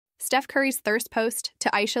Steph Curry's thirst post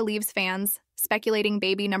to Ayesha leaves fans, speculating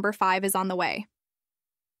baby number 5 is on the way.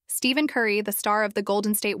 Stephen Curry, the star of the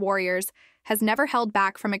Golden State Warriors, has never held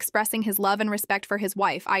back from expressing his love and respect for his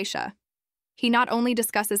wife, Ayesha. He not only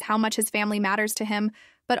discusses how much his family matters to him,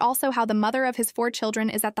 but also how the mother of his 4 children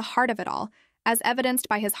is at the heart of it all, as evidenced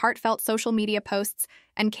by his heartfelt social media posts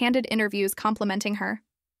and candid interviews complimenting her.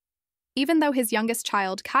 Even though his youngest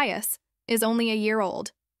child, Caius, is only a year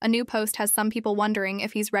old, a new post has some people wondering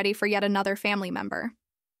if he's ready for yet another family member.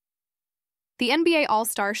 The NBA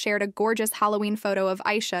All-Star shared a gorgeous Halloween photo of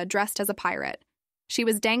Ayesha dressed as a pirate. She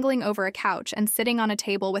was dangling over a couch and sitting on a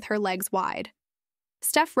table with her legs wide.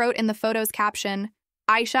 Steph wrote in the photo's caption,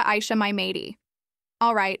 "Ayesha, Ayesha, my matey."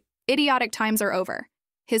 All right, idiotic times are over.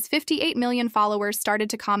 His 58 million followers started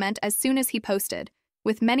to comment as soon as he posted,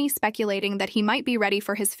 with many speculating that he might be ready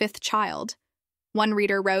for his 5th child. One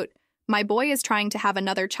reader wrote, "My boy is trying to have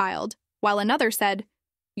another child," while another said,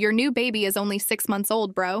 "Your new baby is only 6 months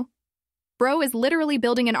old, bro." "Bro is literally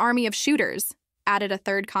building an army of shooters," added a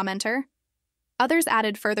third commenter. Others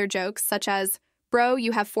added further jokes such as, "Bro,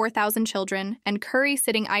 you have 4,000 children, and Curry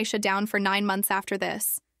sitting Ayesha down for 9 months after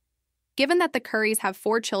this." Given that the Currys have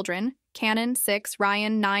 4 children, Cannon, 6,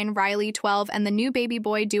 Ryan, 9, Riley, 12, and the new baby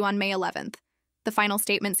boy due on May 11th, the final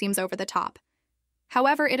statement seems over the top.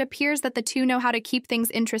 However, it appears that the two know how to keep things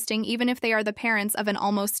interesting even if they are the parents of an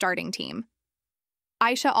almost starting team.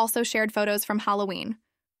 Ayesha also shared photos from Halloween.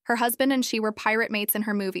 Her husband and she were pirate mates in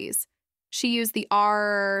her movies. She used the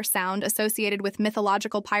R sound associated with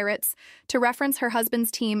mythological pirates to reference her husband's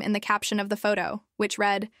team in the caption of the photo, which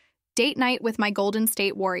read, "Date night with my Golden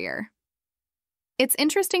State Warrior." It's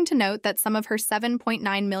interesting to note that some of her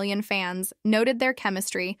 7.9 million fans noted their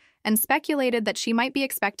chemistry and speculated that she might be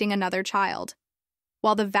expecting another child.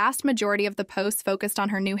 While the vast majority of the posts focused on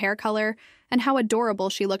her new hair color and how adorable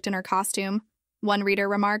she looked in her costume, one reader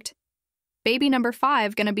remarked, "Baby number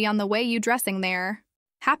 5 gonna be on the way you dressing there.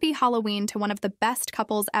 Happy Halloween to one of the best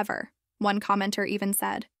couples ever," one commenter even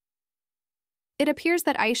said. It appears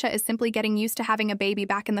that Ayesha is simply getting used to having a baby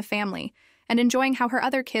back in the family and enjoying how her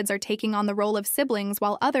other kids are taking on the role of siblings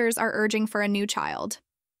while others are urging for a new child.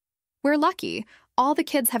 "We're lucky. All the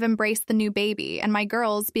kids have embraced the new baby, and my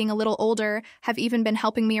girls, being a little older, have even been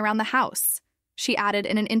helping me around the house," she added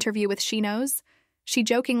in an interview with She Knows. She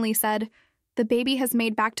jokingly said, "The baby has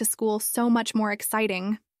made back to school so much more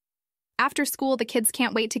exciting. After school, the kids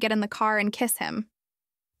can't wait to get in the car and kiss him."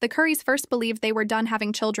 The Currys first believed they were done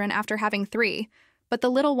having children after having 3, but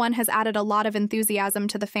the little one has added a lot of enthusiasm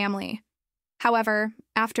to the family. However,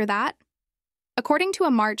 after that, according to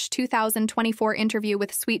a March 2024 interview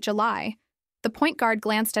with Sweet July, the point guard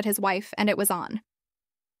glanced at his wife and it was on.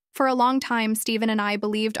 "For a long time, Steven and I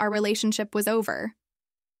believed our relationship was over.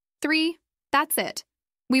 3, that's it.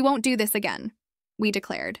 We won't do this again," we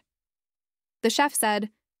declared. The chef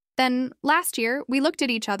said, "Then, last year, we looked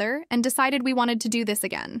at each other and decided we wanted to do this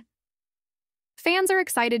again." Fans are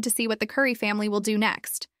excited to see what the Curry family will do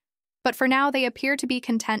next, but for now they appear to be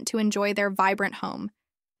content to enjoy their vibrant home,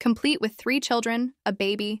 complete with 3 children, a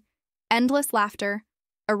baby, endless laughter,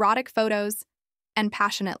 erotic photos, and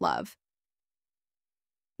passionate love.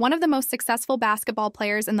 One of the most successful basketball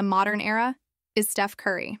players in the modern era is Steph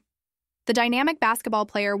Curry. The dynamic basketball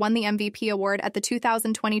player won the MVP award at the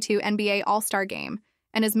 2022 NBA All-Star Game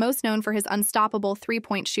and is most known for his unstoppable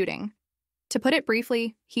 3-point shooting. To put it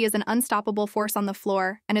briefly, he is an unstoppable force on the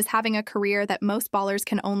floor and is having a career that most ballers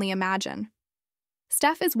can only imagine.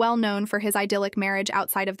 Steph is well known for his idyllic marriage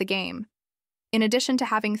outside of the game. In addition to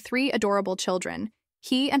having 3 adorable children,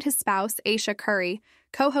 he and his spouse, Ayesha Curry,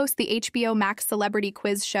 co-host the HBO Max celebrity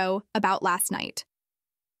quiz show About Last Night.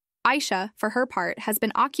 Ayesha, for her part, has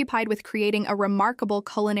been occupied with creating a remarkable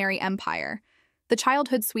culinary empire. The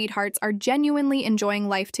childhood sweethearts are genuinely enjoying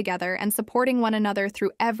life together and supporting one another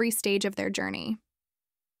through every stage of their journey.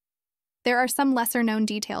 There are some lesser-known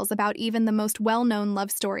details about even the most well-known love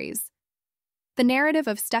stories. The narrative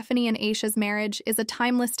of Stephanie and Ayesha's marriage is a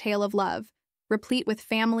timeless tale of love, replete with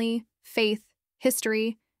family, faith,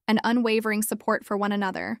 history, and unwavering support for one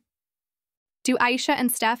another. Do Ayesha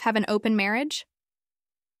and Steph have an open marriage?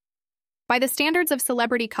 By the standards of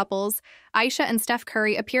celebrity couples, Ayesha and Steph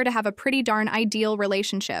Curry appear to have a pretty darn ideal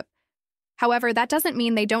relationship. However, that doesn't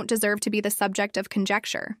mean they don't deserve to be the subject of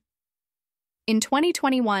conjecture. In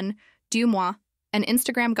 2021, Deux Moi, an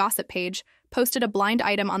Instagram gossip page, posted a blind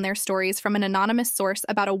item on their stories from an anonymous source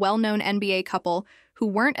about a well-known NBA couple who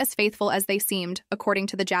weren't as faithful as they seemed, according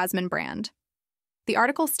to the Jasmine brand. The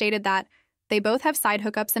article stated that they both have side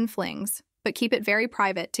hookups and flings, but keep it very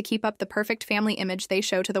private to keep up the perfect family image they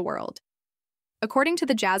show to the world. According to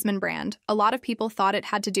the Jasmine brand, a lot of people thought it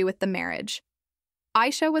had to do with the marriage.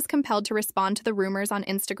 Ayesha was compelled to respond to the rumors on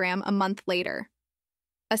Instagram a month later.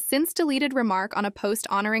 A since-deleted remark on a post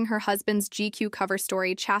honoring her husband's GQ cover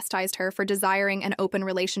story chastised her for desiring an open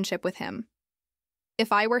relationship with him.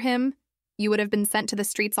 "If I were him, you would have been sent to the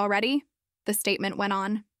streets already," the statement went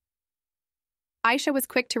on. Ayesha was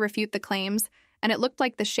quick to refute the claims, and it looked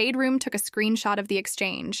like the Shade Room took a screenshot of the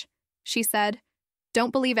exchange. She said,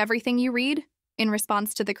 "Don't believe everything you read?" in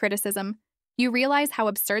response to the criticism. "You realize how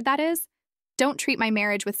absurd that is? Don't treat my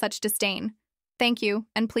marriage with such disdain. Thank you,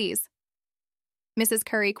 and please." Mrs.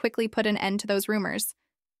 Curry quickly put an end to those rumors.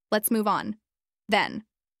 "Let's move on." Then,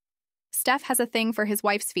 Steph has a thing for his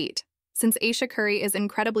wife's feet. Since Ayesha Curry is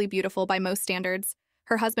incredibly beautiful by most standards,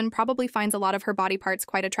 her husband probably finds a lot of her body parts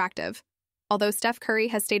quite attractive. Although Steph Curry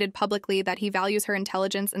has stated publicly that he values her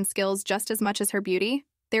intelligence and skills just as much as her beauty,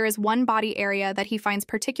 there is one body area that he finds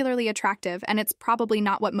particularly attractive, and it's probably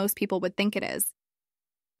not what most people would think it is.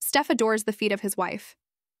 Steph adores the feet of his wife.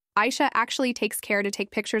 Ayesha actually takes care to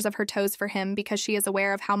take pictures of her toes for him because she is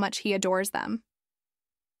aware of how much he adores them.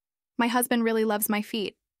 "My husband really loves my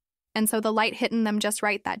feet, and so the light hit in them just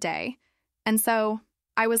right that day. And so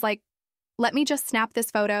I was like, let me just snap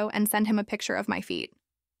this photo and send him a picture of my feet,"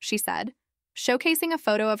 she said, showcasing a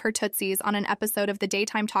photo of her tootsies on an episode of the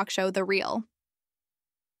daytime talk show The Real.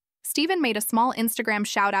 Steven made a small Instagram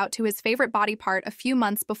shout-out to his favorite body part a few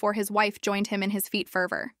months before his wife joined him in his feet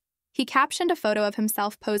fervor. He captioned a photo of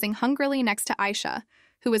himself posing hungrily next to Ayesha,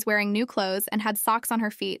 who was wearing new clothes and had socks on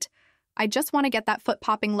her feet. "I just want to get that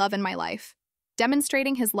foot-popping love in my life,"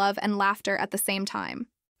 demonstrating his love and laughter at the same time.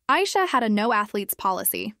 Ayesha had a no-athletes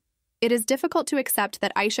policy. It is difficult to accept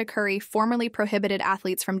that Ayesha Curry formerly prohibited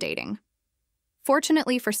athletes from dating.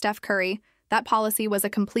 Fortunately for Steph Curry, that policy was a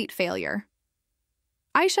complete failure.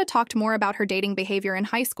 Ayesha talked more about her dating behavior in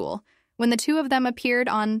high school when the two of them appeared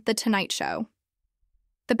on The Tonight Show.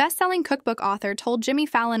 The best-selling cookbook author told Jimmy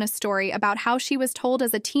Fallon a story about how she was told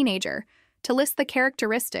as a teenager to list the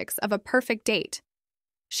characteristics of a perfect date.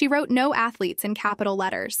 She wrote "no athletes" in capital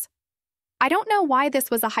letters. "I don't know why this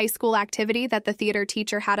was a high school activity that the theater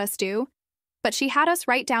teacher had us do, but she had us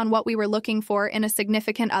write down what we were looking for in a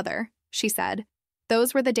significant other," she said.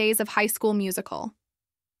 "Those were the days of High School Musical.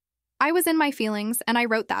 I was in my feelings, and I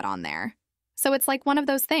wrote that on there. So it's like one of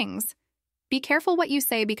those things. Be careful what you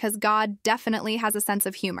say because God definitely has a sense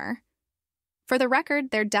of humor. For the record,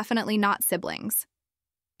 they're definitely not siblings.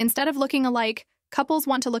 Instead of looking alike, couples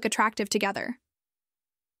want to look attractive together."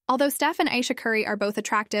 Although Steph and Ayesha Curry are both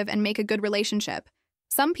attractive and make a good relationship,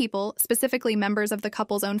 some people, specifically members of the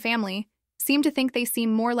couple's own family, seem to think they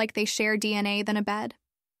seem more like they share DNA than a bed.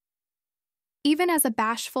 Even as a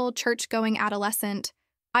bashful, church-going adolescent,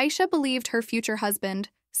 Ayesha believed her future husband,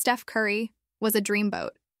 Steph Curry, was a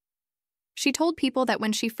dreamboat. She told people that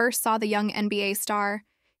when she first saw the young NBA star,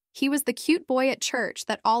 he was the cute boy at church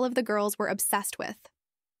that all of the girls were obsessed with.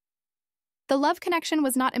 The love connection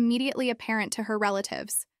was not immediately apparent to her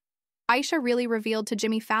relatives. Ayesha really revealed to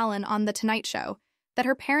Jimmy Fallon on The Tonight Show that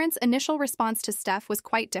her parents' initial response to Steph was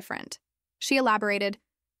quite different. She elaborated,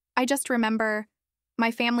 "I just remember my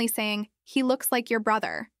family saying, 'He looks like your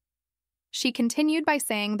brother.'" She continued by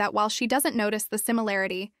saying that while she doesn't notice the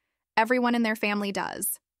similarity, everyone in their family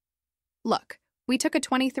does. "Look, we took a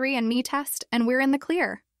 23andMe test and we're in the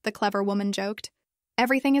clear," the clever woman joked.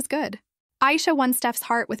 "Everything is good." Ayesha won Steph's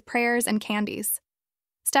heart with prayers and candies.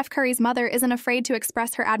 Steph Curry's mother isn't afraid to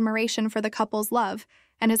express her admiration for the couple's love,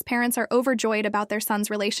 and his parents are overjoyed about their son's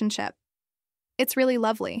relationship. "It's really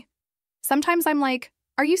lovely. Sometimes I'm like,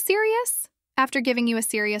 are you serious?" after giving you a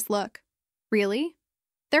serious look. "Really?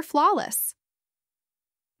 They're flawless."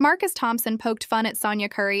 Marcus Thompson poked fun at Sonia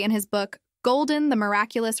Curry in his book, Golden: The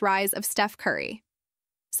Miraculous Rise of Steph Curry.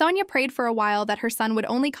 Sonia prayed for a while that her son would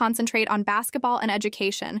only concentrate on basketball and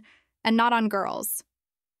education, and not on girls.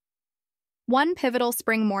 One pivotal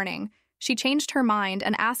spring morning, she changed her mind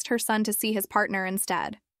and asked her son to see his partner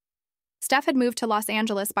instead. Steph had moved to Los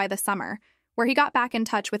Angeles by the summer, where he got back in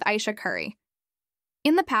touch with Ayesha Curry.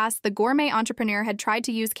 In the past, the gourmet entrepreneur had tried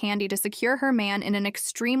to use candy to secure her man in an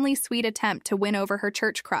extremely sweet attempt to win over her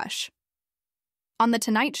church crush. On The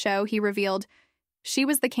Tonight Show, he revealed, "She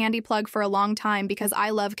was the candy plug for a long time because I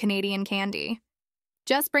love Canadian candy.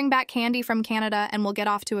 Just bring back candy from Canada and we'll get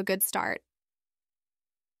off to a good start."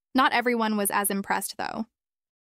 Not everyone was as impressed, though.